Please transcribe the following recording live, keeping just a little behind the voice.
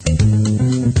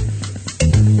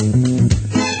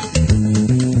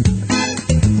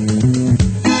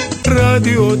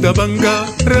راديو دبنقا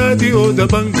راديو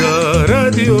دبنقا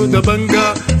راديو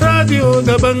دبنقا راديو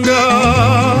دبنقا.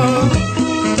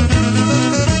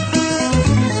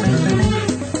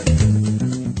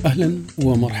 أهلا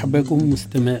ومرحبا بكم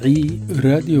مستمعي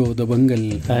راديو دبنقا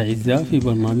الأعزاء في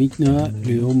برنامجنا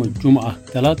ليوم الجمعة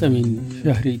 3 من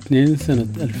شهر 2 سنة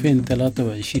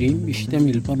 2023.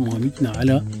 بيشتمل برنامجنا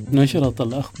على نشرة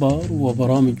الأخبار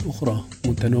وبرامج أخرى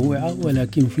متنوعة،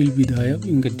 ولكن في البداية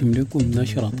بنقدم لكم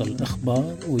نشرة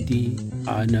الأخبار ودي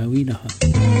عناوينها.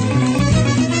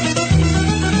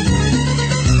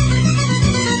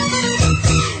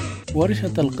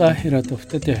 ورشة القاهرة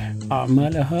تفتتح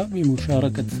أعمالها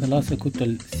بمشاركة 3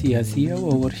 كتل سياسية،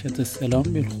 وورشة السلام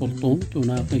بالخرطوم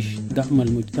تناقش دعم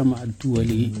المجتمع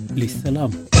الدولي للسلام.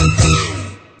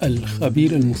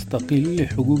 الخبير المستقل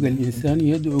لحقوق الإنسان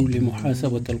يدعو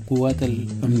لمحاسبة القوات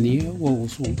الأمنية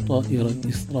ووصول طائرة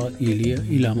إسرائيلية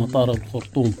إلى مطار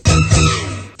الخرطوم.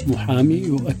 محامي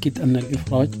يؤكد أن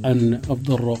الإفراج عن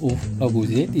عبد الرؤوف أبو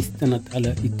زيد استند على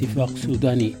اتفاق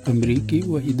سوداني أمريكي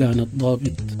وإدانة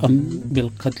ضابط أمن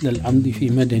بالقتل العمد في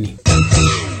مدني.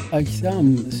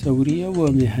 أجسام ثورية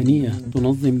ومهنية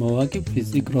تنظم مواكب في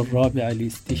الذكرى الرابعة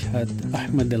لاستشهاد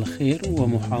أحمد الخير،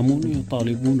 ومحامون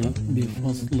يطالبون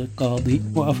بفصل قاضي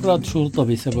وأفراد شرطة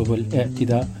بسبب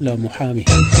الاعتداء على محامي.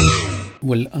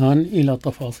 والآن إلى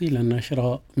تفاصيل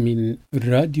النشرة من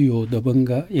راديو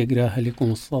دبنقا، يقراها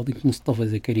لكم الصادق مصطفى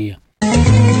زكريا.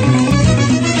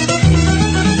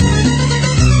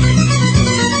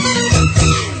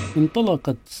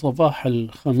 انطلقت صباح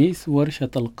الخميس ورشة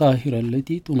القاهرة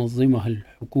التي تنظمها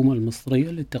الحكومة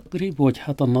المصرية لتقريب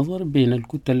وجهة النظر بين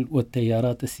الكتل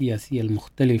والتيارات السياسية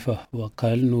المختلفة.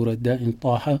 وقال نور الدائم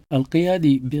طه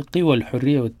القيادي بقوى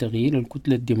الحرية والتغيير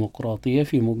الكتلة الديمقراطية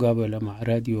في مقابلة مع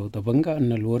راديو دبنقا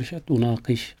أن الورشة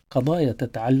تناقش قضايا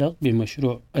تتعلق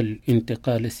بمشروع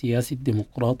الانتقال السياسي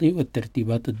الديمقراطي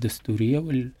والترتيبات الدستورية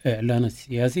والإعلان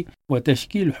السياسي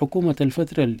وتشكيل حكومة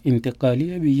الفترة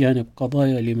الانتقالية بجانب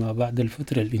قضايا لما بعد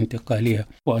الفترة الانتقالية.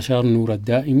 وأشار نور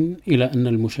الدائم إلى أن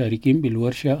المشاركين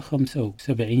بالورشة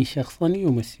 75 شخصا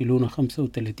يمثلون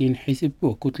 35 حزب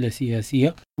وكتلة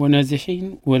سياسية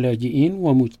ونازحين ولاجئين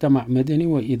ومجتمع مدني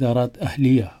وإدارات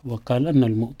أهلية. وقال أن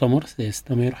المؤتمر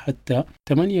سيستمر حتى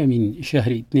 8 من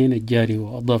شهر 2 الجاري.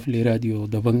 وأضاف لراديو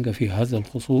دبنقا في هذا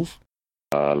الخصوص: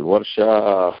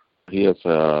 الورشة هي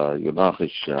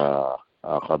سيناقش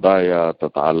قضايا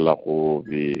تتعلق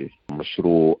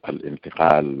بمشروع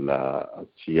الانتقال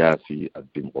السياسي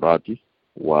الديمقراطي،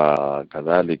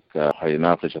 وكذلك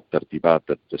حيناقش الترتيبات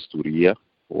الدستورية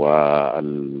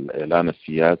والإعلان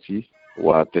السياسي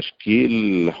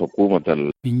وتشكيل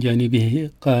حكومة. من جانبه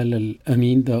قال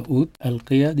الأمين داود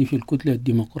القيادي في الكتلة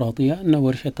الديمقراطية أن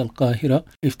ورشة القاهرة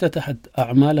افتتحت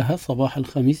أعمالها صباح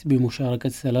الخميس بمشاركة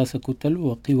 3 كتل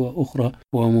وقوى أخرى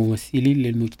وممثلين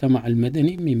للمجتمع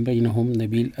المدني من بينهم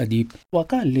نبيل أديب.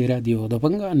 وقال لراديو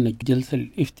دبنقا أن الجلسة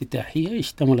الافتتاحية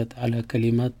اشتملت على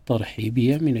كلمات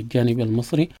ترحيبية من الجانب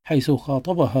المصري، حيث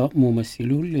خاطبها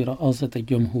ممثلون لرئاسة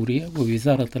الجمهورية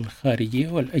ووزارة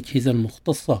الخارجية والأجهزة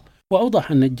المختصة.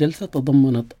 وأوضح أن الجلسة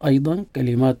تضمنت أيضا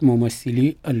كلمات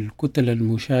ممثلي الكتل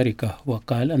المشاركة.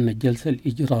 وقال أن الجلسة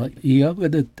الإجرائية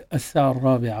بدأت الساعة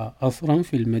 4 عصرا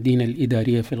في المدينة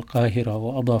الإدارية في القاهرة.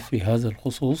 وأضاف في هذا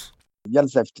الخصوص: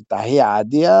 جلسة افتتاحية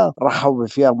عادية رحبوا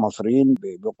فيها المصريين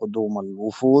بقدوم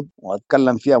الوفود،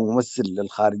 واتكلم فيها ممثل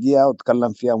للخارجية،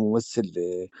 واتكلم فيها ممثل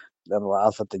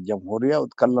لرئاسة الجمهورية،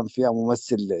 واتكلم فيها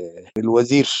ممثل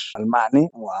للوزير المعني،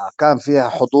 وكان فيها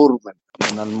حضور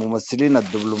من الممثلين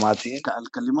الدبلوماسيين.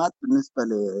 الكلمات بالنسبة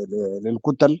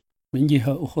للكتل. من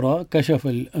جهة أخرى كشف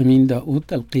الأمين داود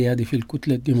القيادي في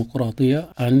الكتلة الديمقراطية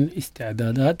عن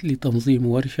استعدادات لتنظيم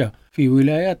ورشة في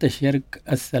ولايات الشرق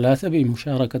الثلاثة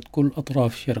بمشاركة كل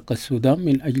أطراف شرق السودان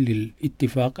من أجل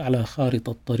الاتفاق على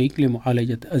خارطة الطريق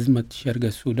لمعالجة أزمة شرق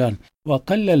السودان.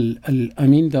 وقلل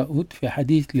الأمين داود في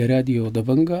حديث لراديو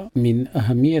دبنقا من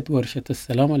أهمية ورشة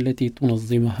السلام التي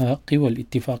تنظمها قوى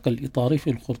الاتفاق الإطاري في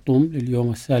الخرطوم لليوم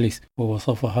الثالث،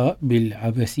 ووصفها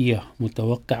بالعبثية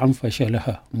متوقعا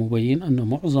فشلها، مبين أن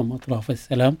معظم أطراف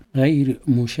السلام غير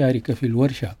مشاركة في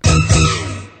الورشة.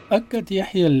 أكد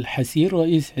يحيى الحسير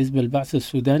رئيس حزب البعث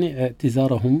السوداني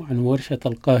اعتذارهم عن ورشة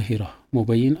القاهرة،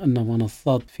 مبين أن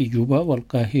منصات في جوبا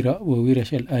والقاهرة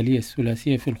وورش الآلية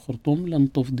الثلاثية في الخرطوم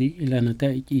لن تفضي إلى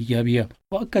نتائج إيجابية.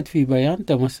 وأكد في بيان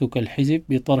تمسك الحزب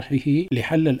بطرحه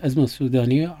لحل الأزمة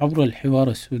السودانية عبر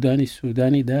الحوار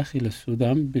السوداني داخل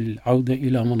السودان بالعودة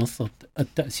إلى منصة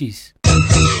التأسيس.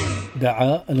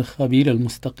 دعا الخبير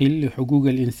المستقل لحقوق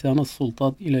الإنسان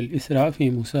السلطات إلى الإسراع في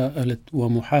مساءلة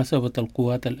ومحاسبة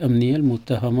القوات الأمنية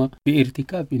المتهمة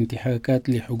بارتكاب انتهاكات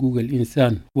لحقوق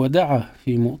الإنسان. ودعا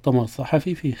في مؤتمر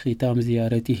صحفي في ختام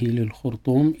زيارته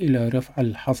للخرطوم إلى رفع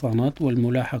الحصانات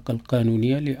والملاحقة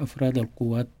القانونية لأفراد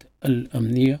القوات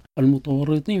الأمنية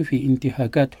المتورطين في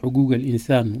انتهاكات حقوق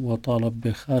الإنسان، وطالب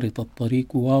بخارطة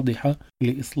طريق واضحة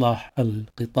لإصلاح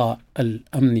القطاع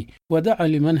الأمني. ودعا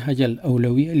لمنهج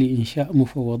الأولوية لإنشاء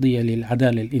مفوضية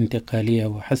للعدالة الانتقالية،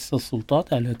 وحث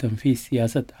السلطات على تنفيذ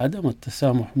سياسة عدم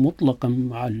التسامح مطلقا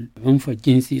مع العنف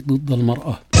الجنسي ضد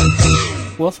المرأة.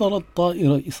 وصلت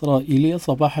طائرة إسرائيلية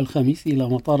صباح الخميس إلى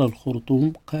مطار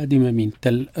الخرطوم قادمة من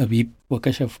تل أبيب،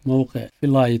 وكشف موقع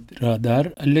فلايت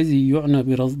رادار الذي يعنى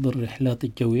برصد الرحلات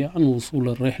الجوية عن وصول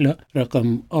الرحلة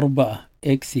رقم 4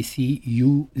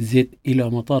 XCUZ إلى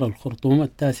مطار الخرطوم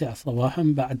 9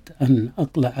 صباحا، بعد أن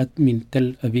أقلعت من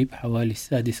تل أبيب حوالي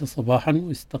 6 صباحا،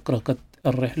 واستغرقت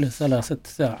الرحلة 3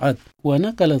 ساعات.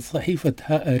 ونقلت صحيفة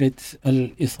هآرتس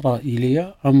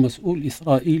الإسرائيلية عن مسؤول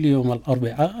إسرائيلي يوم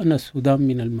الأربعاء أن السودان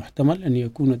من المحتمل أن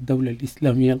يكون الدولة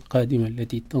الإسلامية القادمة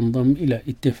التي تنضم إلى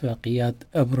اتفاقيات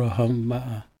أبراهام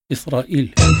مع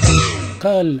إسرائيل.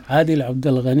 قال عادل عبد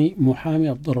الغني محامي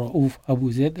عبد الرؤوف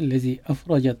أبو زيد الذي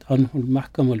أفرجت عنه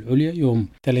المحكمة العليا يوم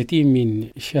 30 من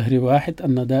شهر 1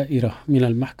 أن دائرة من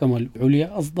المحكمة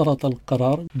العليا أصدرت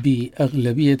القرار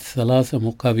بأغلبية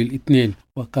 3-2.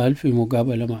 وقال في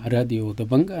مقابلة مع راديو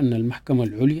دبنقا أن المحكمة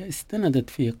العليا استندت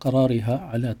في قرارها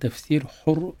على تفسير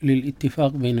حر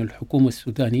للاتفاق بين الحكومة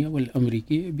السودانية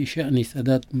والأمريكية بشأن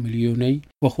سداد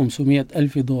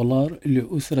 $2,500,000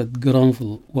 لأسرة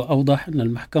جرانفيل. وأوضح أن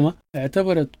المحكمة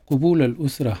اعتبرت قبول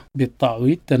الأسرة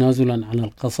بالتعويض تنازلا عن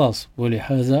القصاص،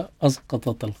 ولهذا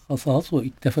أسقطت القصاص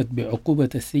واكتفت بعقوبة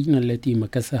السجن التي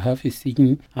مكثها في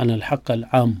السجن عن الحق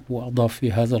العام. وأضاف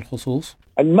في هذا الخصوص: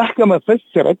 المحكمة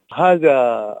فسرت هذا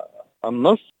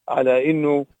النص على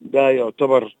أنه ده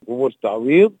يعتبر قبول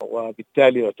تعويض،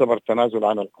 وبالتالي يعتبر تنازل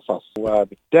عن القصاص،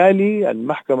 وبالتالي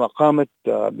المحكمة قامت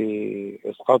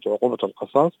بإسقاط عقوبة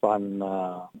القصاص عن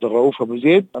عبد الرؤوف أبو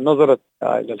زيد، نظرت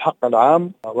للحق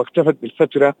العام واكتفت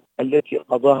بالفترة التي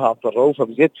قضاها عبد الرؤوف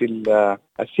أبو زيد في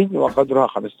السجن وقدرها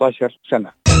 15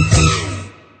 سنة.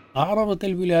 أعربت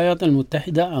الولايات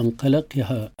المتحدة عن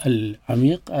قلقها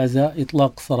العميق أزاء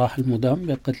إطلاق سراح المدام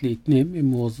بقتل 2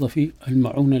 من موظفي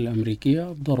المعونة الأمريكية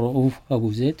عبد الرؤوف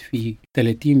أبو زيد في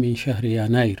 30 من شهر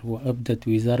يناير. وأبدت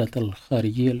وزارة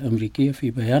الخارجية الأمريكية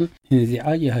في بيان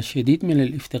انزعاجها الشديد من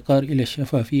الافتقار إلى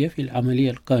الشفافية في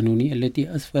العملية القانونية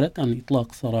التي أسفرت عن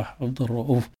إطلاق سراح عبد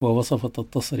الرؤوف، ووصفت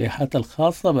التصريحات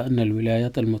الخاصة بأن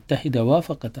الولايات المتحدة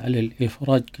وافقت على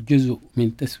الإفراج كجزء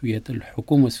من تسوية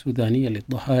الحكومة السودانية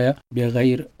للضحايا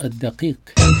بغير الدقيق.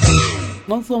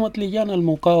 نظمت لجان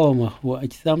المقاومة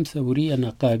وأجسام ثورية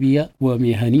نقابية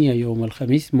ومهنية يوم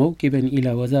الخميس موكبا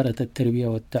إلى وزارة التربية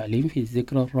والتعليم في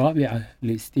الذكرى الرابعة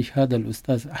لاستشهاد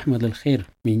الأستاذ أحمد الخير.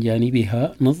 من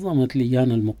جانبها نظمت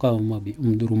لجان المقاومة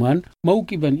بأم درمان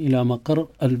موكبا إلى مقر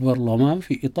البرلمان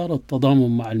في إطار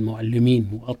التضامن مع المعلمين،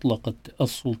 وأطلقت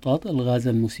السلطات الغاز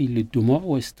المسيل للدموع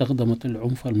واستخدمت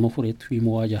العنف المفرط في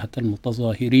مواجهة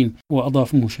المتظاهرين.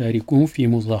 وأضاف مشاركون في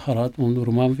مظاهرات أم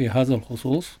درمان في هذا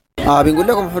الخصوص: بنقول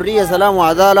لكم حرية سلام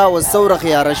وعدالة والثورة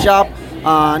خيار الشعب.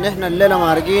 نحن الليلة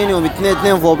مارقين يوم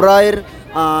 2 فبراير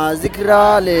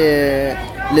ذكرى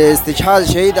لاستشهاد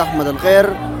الشهيد أحمد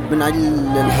الخير من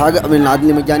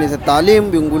أجل مجانية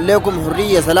التعليم. بنقول لكم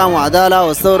حرية سلام وعدالة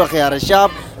والثورة خيار الشعب.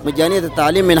 مجانية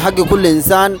التعليم من حق كل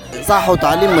إنسان، صحة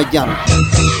وتعليم مجانا.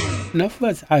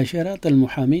 نفذ عشرات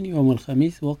المحامين يوم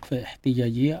الخميس وقفة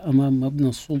احتجاجية أمام مبنى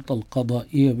السلطة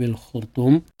القضائية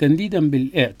بالخرطوم تنديدا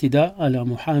بالاعتداء على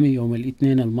محامي يوم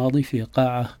الاثنين الماضي في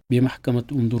قاعة بمحكمة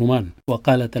أم درمان.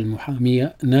 وقالت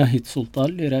المحامية ناهد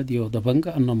سلطان لراديو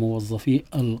دبنقا أن موظفي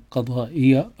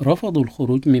القضائية رفضوا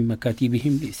الخروج من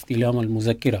مكاتبهم لاستلام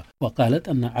المذكرة. وقالت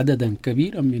أن عددا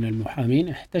كبيرا من المحامين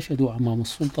احتشدوا أمام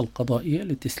السلطة القضائية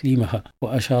لتسليمها،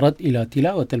 وأشارت إلى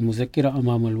تلاوة المذكرة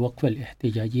أمام الوقفة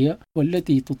الاحتجاجية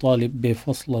والتي تطالب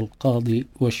بفصل القاضي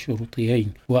والشرطيين.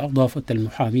 وأضافت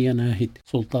المحامية ناهد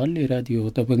سلطان لراديو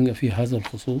دبنقا في هذا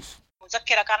الخصوص: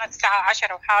 المذكرة كانت الساعة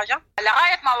 10 وحاجة،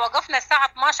 لغاية ما وقفنا الساعة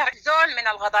 12 زول من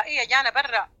القضائية جانا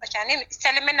برا عشان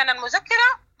يستلم مننا المذكرة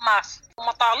ما في،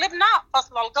 ومطالبنا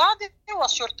فصل القاضي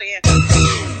والشرطيين.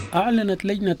 أعلنت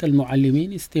لجنة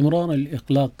المعلمين استمرار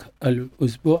الإغلاق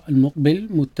الأسبوع المقبل،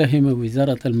 متهمة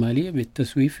وزارة المالية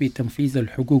بالتسويف في تنفيذ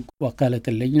الحقوق. وقالت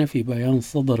اللجنة في بيان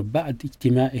صدر بعد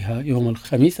اجتماعها يوم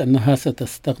الخميس أنها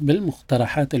ستستقبل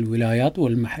مقترحات الولايات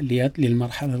والمحليات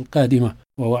للمرحلة القادمة.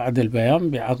 ووعد البيان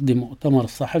بعقد مؤتمر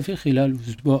صحفي خلال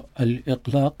أسبوع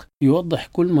الإغلاق يوضح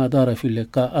كل ما دار في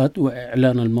اللقاءات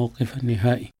وإعلان الموقف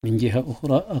النهائي. من جهة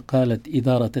أخرى، أقالت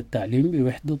إدارة التعليم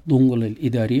بوحدة دبنقا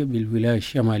الإدارية بالولاية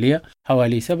الشمالية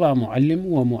حوالي 7 معلم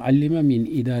ومعلمة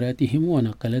من إداراتهم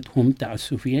ونقلتهم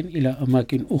تعسفيا إلى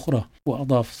أماكن أخرى.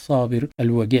 وأضاف صابر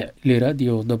الوقع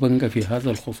لراديو دبنقا في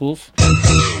هذا الخصوص: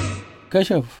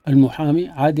 كشف المحامي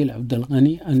عادل عبد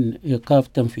الغني عن إيقاف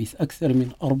تنفيذ أكثر من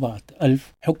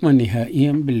 4,000 حكما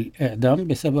نهائيا بالإعدام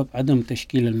بسبب عدم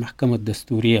تشكيل المحكمة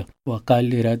الدستورية. وقال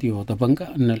لراديو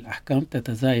دبنقا أن الأحكام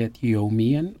تتزايد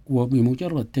يوميا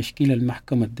وبمجرد تشكيل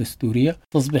المحكمة الدستورية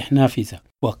تصبح نافذة.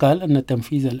 وقال أن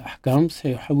تنفيذ الأحكام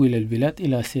سيحول البلاد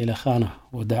إلى سيلخانة،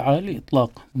 ودعا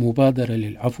لإطلاق مبادرة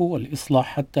للعفو والإصلاح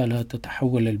حتى لا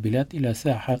تتحول البلاد إلى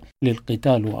ساحة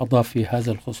للقتال. وأضاف في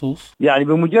هذا الخصوص: يعني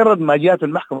بمجرد ما جاءت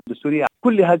المحكمة الدستورية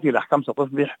كل هذه الأحكام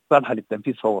ستصبح صالحة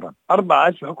للتنفيذ فورا.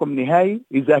 4,000 حكم نهائي،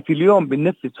 إذا في اليوم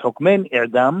بننفذ حكمين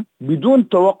إعدام بدون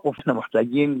توقف احنا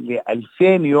محتاجين ل2000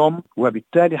 يوم،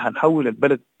 وبالتالي هنحول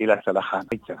البلد إلى سلخانة.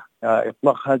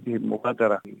 إطلاق هذه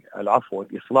المبادرة العفو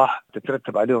والإصلاح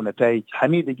تترتب عليه نتائج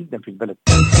حميدة جدا في البلد.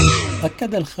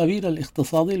 أكد الخبير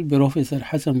الاقتصادي البروفيسور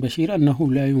حسن بشير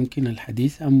أنه لا يمكن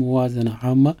الحديث عن موازنة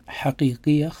عامة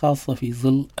حقيقية خاصة في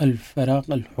ظل الفراغ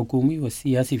الحكومي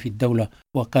والسياسي في الدولة.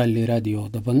 وقال لراديو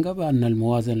دبنقا بأن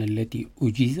الموازنة التي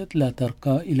أجيزت لا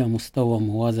ترقى إلى مستوى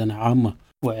موازنة عامة،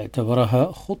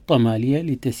 واعتبرها خطة مالية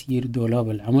لتسيير دولاب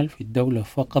العمل في الدولة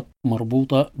فقط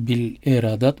مربوطة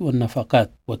بالإيرادات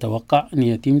والنفقات. وتوقع أن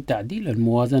يتم تعديل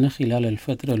الموازنة خلال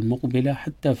الفترة المقبلة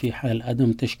حتى في حال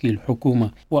عدم تشكيل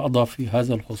حكومة. وأضاف في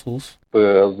هذا الخصوص: في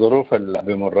الظروف اللي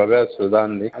بمر بها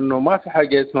السودان دي انه ما في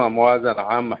حاجه اسمها موازنه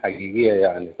عامه حقيقيه،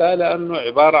 يعني لانه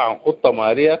عباره عن خطه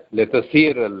ماليه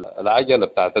لتسيير العجله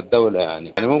بتاعت الدوله.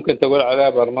 يعني ممكن تقول عليها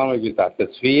برنامج بتاع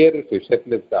تسفير في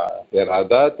شكل بتاع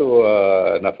ايرادات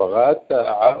ونفقات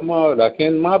عامه،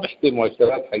 لكن ما بيحكي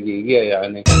مؤشرات حقيقيه.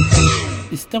 يعني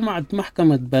استمعت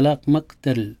محكمة بلاغ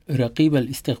مقتل رقيب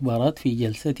الاستخبارات في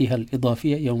جلستها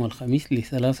الإضافية يوم الخميس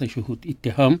ل3 شهود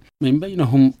اتهام، من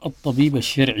بينهم الطبيب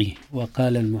الشرعي.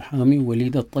 وقال المحامي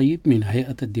وليد الطيب من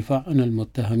هيئة الدفاع عن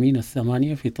المتهمين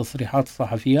ال8 في تصريحات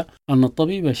صحفية أن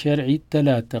الطبيب الشرعي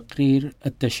تلا تقرير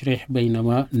التشريح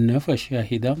بينما نفى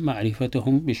الشاهدان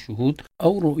معرفتهم بالشهود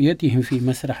أو رؤيتهم في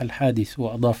مسرح الحادث.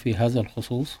 وأضاف في هذا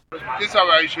الخصوص: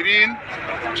 29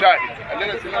 شاهد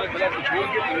الليلة 3 شهود،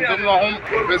 من ضمنهم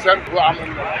بروفيسور هو عمل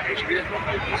تشريح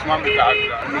اسمه بتاع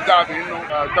المدعى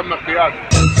بأنه تم اغتياله.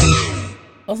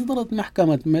 أصدرت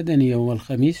محكمة مدني يوم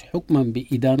الخميس حكما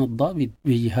بإدانة ضابط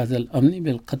بجهاز الأمن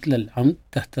بالقتل العمد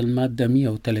تحت المادة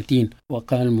 130.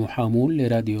 وقال المحامون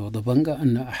لراديو دبنقا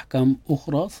أن أحكام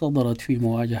أخرى صدرت في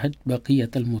مواجهة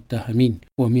بقية المتهمين،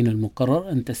 ومن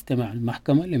المقرر أن تستمع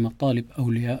المحكمة لمطالب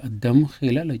أولياء الدم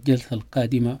خلال الجلسة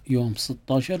القادمة يوم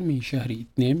 16 من شهر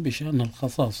 2 بشأن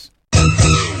الخصاص.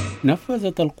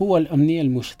 نفذت القوى الأمنية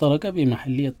المشتركة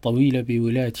بمحلية طويلة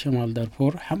بولاية شمال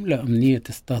دارفور حملة أمنية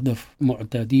تستهدف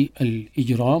معتادي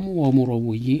الإجرام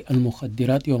ومروجي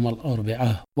المخدرات يوم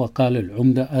الأربعاء. وقال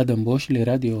العمدة آدم بوش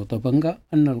لراديو دبنقا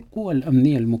أن القوى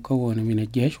الأمنية المكونة من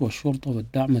الجيش والشرطة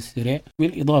والدعم السريع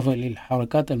بالإضافة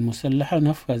للحركات المسلحة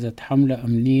نفذت حملة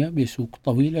أمنية بسوق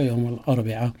طويلة يوم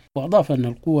الأربعاء. وأضاف أن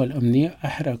القوى الأمنية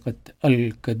أحرقت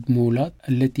الكدمولات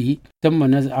التي تم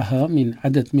نزعها من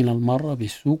عدد من المرة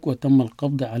بالسوق، وتم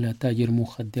القبض على تاجر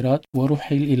مخدرات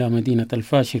ورحل إلى مدينة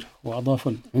الفاشر. وأضاف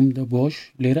العمدة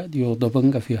بوش لراديو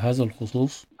دبنقا في هذا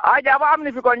الخصوص: جابوا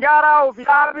أمني في كونجارة وفي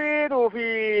عابد وفي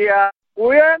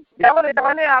وين جابوا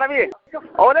التقنية عربية،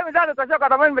 وده مثال التشوكة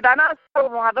طبعا بتاع ناس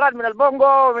ومحاضرات من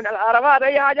البونغو من العربات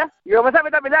أي حاجة. يوم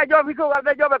مسافة بلا جو في سوق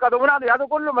بلا جو بكادومنات يعطوا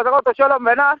كله مسكوا تشولهم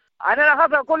بناس. أنا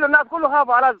خاصة كل الناس كله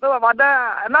خافوا على السوا، بعد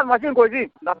الناس ماشيين كويسين.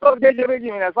 دكتور جيجي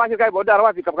بيجي من الفاشل كاي بودار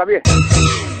رواتي كبكبيه.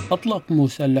 أطلق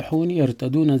مسلحون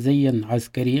يرتدون زيا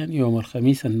عسكريا يوم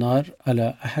الخميس النار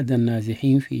على أحد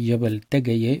النازحين في جبل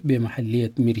تقية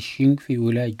بمحلية ميرشينغ في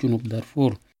ولاية جنوب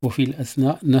دارفور. وفي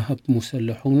الأثناء نهب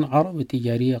مسلحون عربة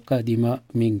تجارية قادمة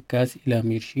من كاس إلى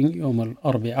ميرشينغ يوم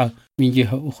الأربعاء. من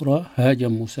جهة أخرى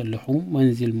هاجم مسلحون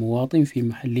منزل مواطن في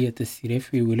محلية السريف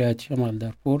في ولاية شمال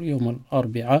دارفور يوم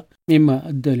الأربعاء مما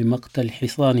أدى لمقتل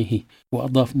حصانه.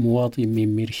 وأضاف مواطن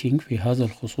من ميرشينغ في هذا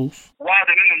الخصوص: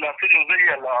 لابسينه زي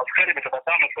العسكري بتاع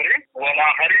الدعم السريع،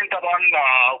 والاخرين طبعا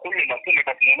كل لابسين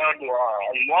تصميمات،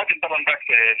 والمواطن طبعا بس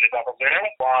لباب الزرع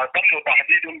وتم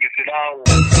تحديدهم بسلاح.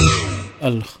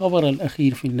 الخبر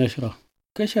الأخير في النشرة: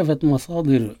 كشفت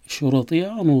مصادر شرطية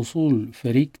عن وصول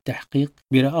فريق تحقيق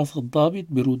برئاسة ضابط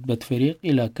برتبة فريق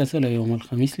إلى كسلة يوم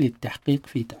الخميس للتحقيق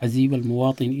في تعذيب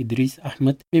المواطن إدريس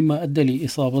أحمد، مما أدى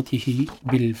لإصابته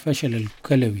بالفشل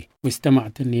الكلوي.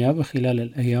 واستمعت النيابة خلال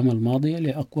الأيام الماضية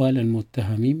لأقوال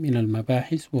المتهمين من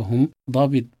المباحث، وهم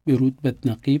ضابط برتبة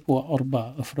نقيب و4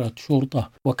 أفراد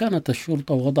شرطة. وكانت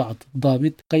الشرطة وضعت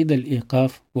الضابط قيد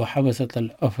الإيقاف وحبست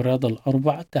الأفراد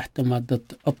ال4 تحت مادة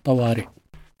الطوارئ.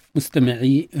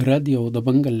 مستمعي راديو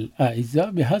دبنقا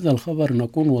الأعزاء، بهذا الخبر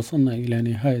نكون وصلنا إلى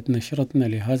نهاية نشرتنا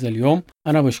لهذا اليوم.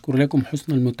 أنا بشكر لكم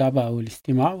حسن المتابعة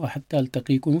والاستماع، وحتى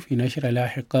ألتقيكم في نشرة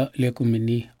لاحقة. لكم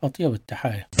مني أطيب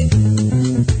التحايا.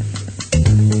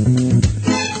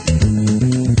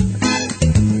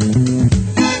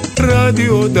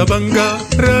 راديو دبنقا،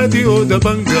 راديو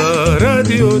دبنقا،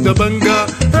 راديو دبنقا،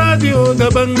 راديو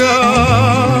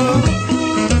دبنقا.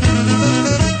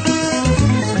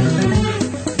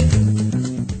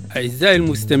 أعزائي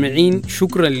المستمعين،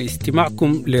 شكرا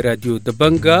لاستماعكم لراديو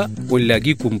دبنقا،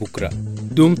 ونلاقيكم بكرة.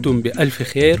 دمتم بألف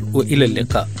خير وإلى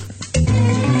اللقاء.